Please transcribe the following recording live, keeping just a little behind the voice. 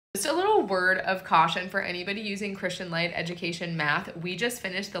word of caution for anybody using Christian Light Education math. We just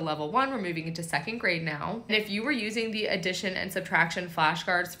finished the level 1. We're moving into 2nd grade now. And if you were using the addition and subtraction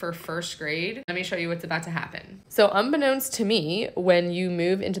flashcards for 1st grade, let me show you what's about to happen. So unbeknownst to me, when you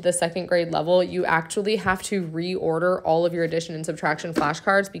move into the 2nd grade level, you actually have to reorder all of your addition and subtraction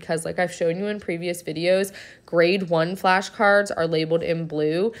flashcards because, like I've shown you in previous videos, grade 1 flashcards are labeled in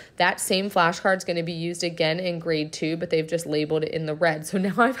blue. That same flashcard is going to be used again in grade 2, but they've just labeled it in the red. So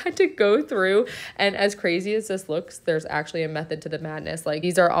now I've had to go through, and as crazy as this looks, there's actually a method to the madness. Like,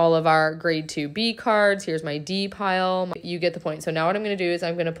 these are all of our grade 2B cards. Here's my D pile. You get the point. So now what I'm going to do is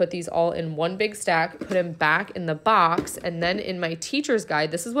I'm going to put these all in one big stack, put them back in the box, and then in my teacher's guide,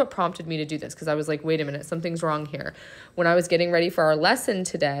 this is what prompted me to do this because I was like, wait a minute, something's wrong here. When I was getting ready for our lesson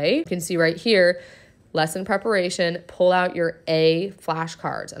today, you can see right here, lesson preparation, pull out your A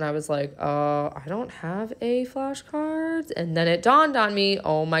flashcards. And I was like, I don't have A flashcards. And then it dawned on me,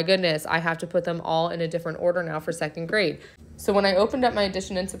 oh my goodness, I have to put them all in a different order now for 2nd grade. So when I opened up my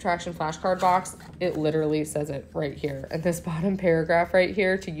addition and subtraction flashcard box, it literally says it right here. And this bottom paragraph right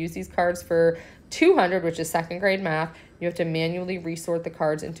here, to use these cards for 200, which is 2nd grade math, you have to manually resort the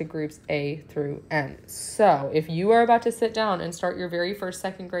cards into groups A through N. So if you are about to sit down and start your very first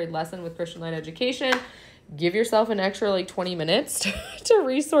 2nd grade lesson with Christian Light Education, give yourself an extra like 20 minutes to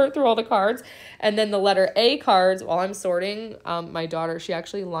resort through all the cards. And then the letter A cards, while I'm sorting, my daughter, she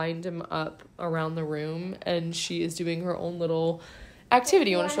actually lined them up around the room and she is doing her own little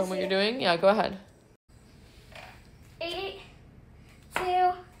activity. You want to show them what you're doing? Yeah, go ahead. 8, 2,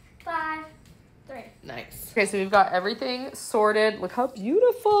 5, 3. Nice. Okay, so we've got everything sorted. Look how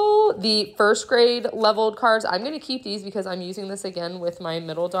beautiful. The 1st grade leveled cards, I'm going to keep these because I'm using this again with my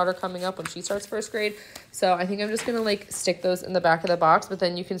middle daughter coming up when she starts 1st grade. So I think I'm just going to like stick those in the back of the box. But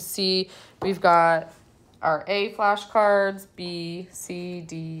then you can see we've got our A flashcards, B, C,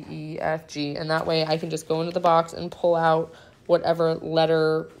 D, E, F, G. And that way I can just go into the box and pull out whatever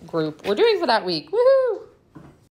letter group we're doing for that week. Woohoo!